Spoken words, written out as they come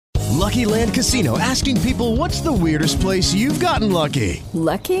Lucky Land Casino, asking people, what's the weirdest place you've gotten lucky?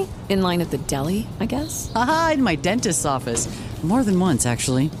 Lucky? In line at the deli, I guess? Aha, in my dentist's office. More than once,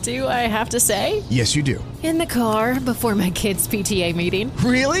 actually. Do I have to say? Yes, you do. In the car before my kids' PTA meeting.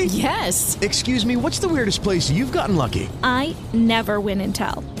 Really? Yes. Excuse me, what's the weirdest place you've gotten lucky? I never win and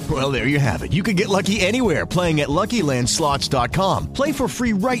tell. Well, there you have it. You can get lucky anywhere, playing at LuckyLandSlots.com. Play for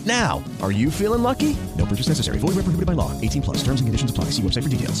free right now. Are you feeling lucky? No purchase necessary. Void where prohibited by law. 18 plus. Terms and conditions apply. See website for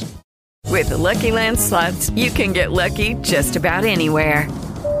details. With the Lucky Land Slots, you can get lucky just about anywhere.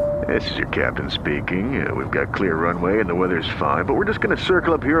 This is your captain speaking. We've got clear runway and the weather's fine, but we're just going to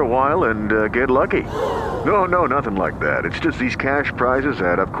circle up here a while and get lucky. No, nothing like that. It's just these cash prizes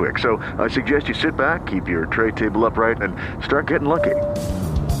add up quick. So I suggest you sit back, keep your tray table upright, and start getting lucky.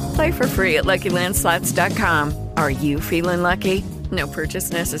 Play for free at LuckyLandSlots.com. Are you feeling lucky? No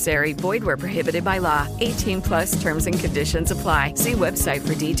purchase necessary. Void where prohibited by law. 18 plus terms and conditions apply. See website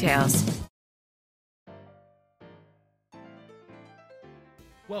for details.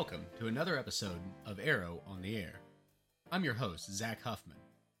 Welcome to another episode of Arrow on the Air. I'm your host, Zach Huffman,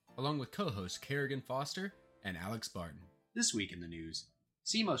 along with co-hosts Kerrigan Foster and Alex Barton. This week in the news,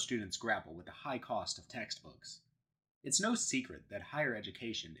 SEMO students grapple with the high cost of textbooks. It's no secret that higher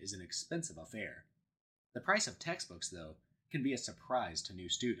education is an expensive affair. The price of textbooks, though, can be a surprise to new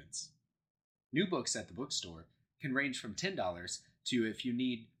students. New books at the bookstore can range from $10 to, if you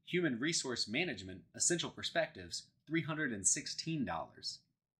need Human Resource Management Essential Perspectives, $316.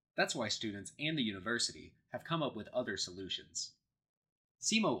 That's why students and the university have come up with other solutions.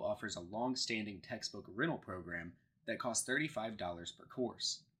 SEMO offers a long-standing textbook rental program that costs $35 per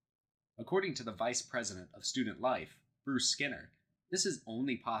course. According to the Vice President of Student Life, Bruce Skinner, this is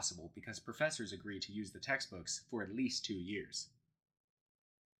only possible because professors agree to use the textbooks for at least 2 years.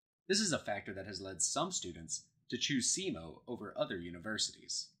 This is a factor that has led some students to choose SEMO over other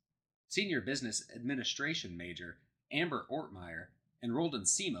universities. Senior Business Administration major Amber Ortmeyer enrolled in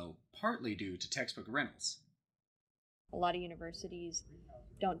SEMO partly due to textbook rentals. A lot of universities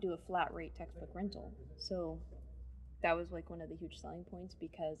don't do a flat rate textbook rental, so that was like one of the huge selling points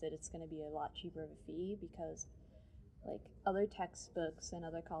because it's going to be a lot cheaper of a fee because like other textbooks and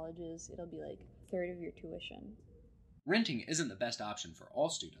other colleges, it'll be like a third of your tuition. Renting isn't the best option for all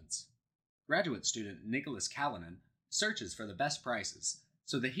students. Graduate student Nicholas Callanan searches for the best prices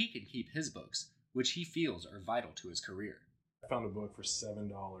so that he can keep his books, which he feels are vital to his career. I found a book for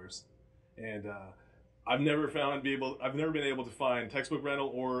 $7, and I've never been able to find textbook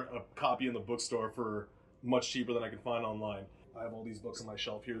rental or a copy in the bookstore for much cheaper than I can find online. I have all these books on my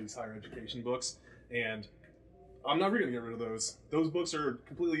shelf here, these higher education books, and I'm never going to get rid of those. Those books are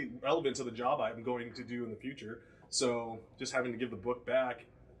completely relevant to the job I'm going to do in the future, so just having to give the book back,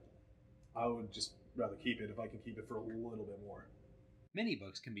 I would just rather keep it if I can keep it for a little bit more. Many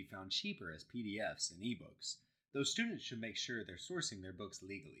books can be found cheaper as PDFs and ebooks, though students should make sure they're sourcing their books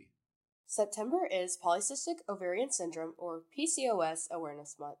legally. September is Polycystic Ovarian Syndrome, or PCOS,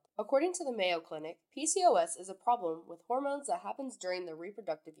 Awareness Month. According to the Mayo Clinic, PCOS is a problem with hormones that happens during the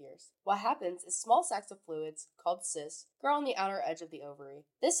reproductive years. What happens is small sacs of fluids, called cysts, grow on the outer edge of the ovary.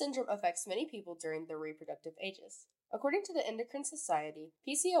 This syndrome affects many people during their reproductive ages. According to the Endocrine Society,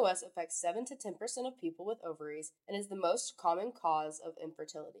 PCOS affects 7 to 10% of people with ovaries and is the most common cause of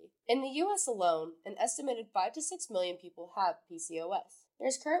infertility. In the U.S. alone, an estimated 5 to 6 million people have PCOS. There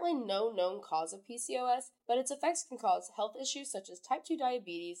is currently no known cause of PCOS, but its effects can cause health issues such as type 2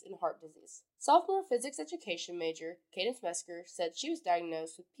 diabetes and heart disease. Sophomore physics education major Cadence Mesker said she was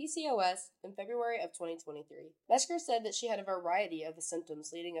diagnosed with PCOS in February of 2023. Mesker said that she had a variety of the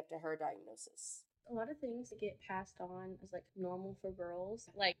symptoms leading up to her diagnosis. A lot of things that get passed on as like normal for girls,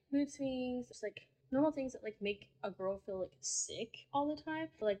 like mood swings, just like normal things that like make a girl feel like sick all the time.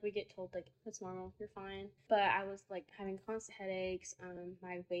 But, like we get told like that's normal, you're fine. But I was like having constant headaches.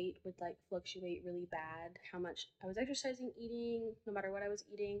 My weight would like fluctuate really bad. How much I was exercising, eating, no matter what I was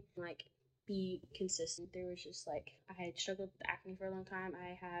eating, like be consistent. There was just like I had struggled with acne for a long time.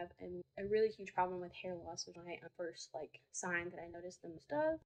 I have a really huge problem with hair loss, which was my first like sign that I noticed the most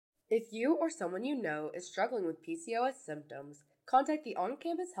of. If you or someone you know is struggling with PCOS symptoms, contact the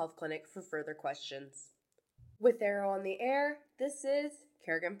on-campus health clinic for further questions. With Arrow on the Air, this is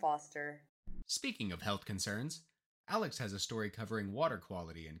Kerrigan Foster. Speaking of health concerns, Alex has a story covering water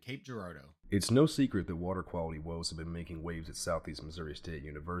quality in Cape Girardeau. It's no secret that water quality woes have been making waves at Southeast Missouri State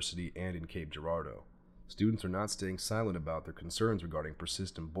University and in Cape Girardeau. Students are not staying silent about their concerns regarding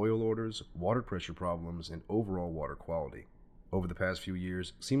persistent boil orders, water pressure problems, and overall water quality. Over the past few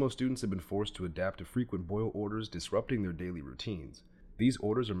years, SEMO students have been forced to adapt to frequent boil orders, disrupting their daily routines. These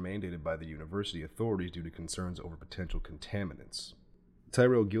orders are mandated by the university authorities due to concerns over potential contaminants.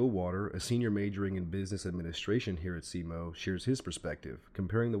 Tyrell Gilwater, a senior majoring in business administration here at SEMO, shares his perspective,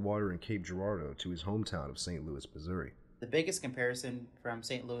 comparing the water in Cape Girardeau to his hometown of St. Louis, Missouri. The biggest comparison from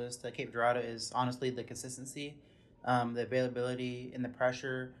St. Louis to Cape Girardeau is honestly the consistency. The availability and the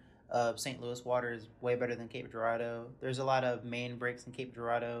pressure of St. Louis water is way better than Cape Girardeau. There's a lot of main breaks in Cape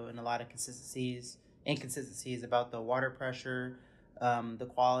Girardeau and a lot of inconsistencies about the water pressure, the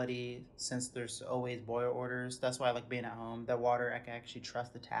quality, since there's always boil orders. That's why I like being at home. The water, I can actually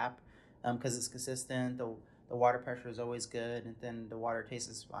trust the tap because it's consistent. The water pressure is always good, and then the water taste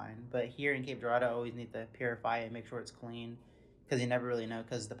is fine. But here in Cape Girardeau, I always need to purify it and make sure it's clean because you never really know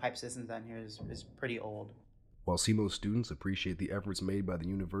because the pipe systems down here is pretty old. While SEMO students appreciate the efforts made by the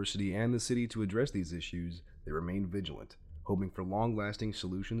university and the city to address these issues, they remain vigilant, hoping for long-lasting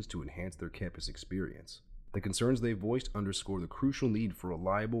solutions to enhance their campus experience. The concerns they voiced underscore the crucial need for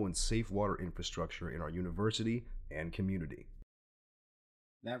reliable and safe water infrastructure in our university and community.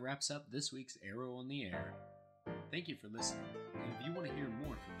 That wraps up this week's Arrow on the Air. Thank you for listening, and if you want to hear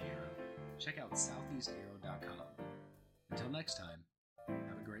more from the Arrow, check out southeastarrow.com. Until next time,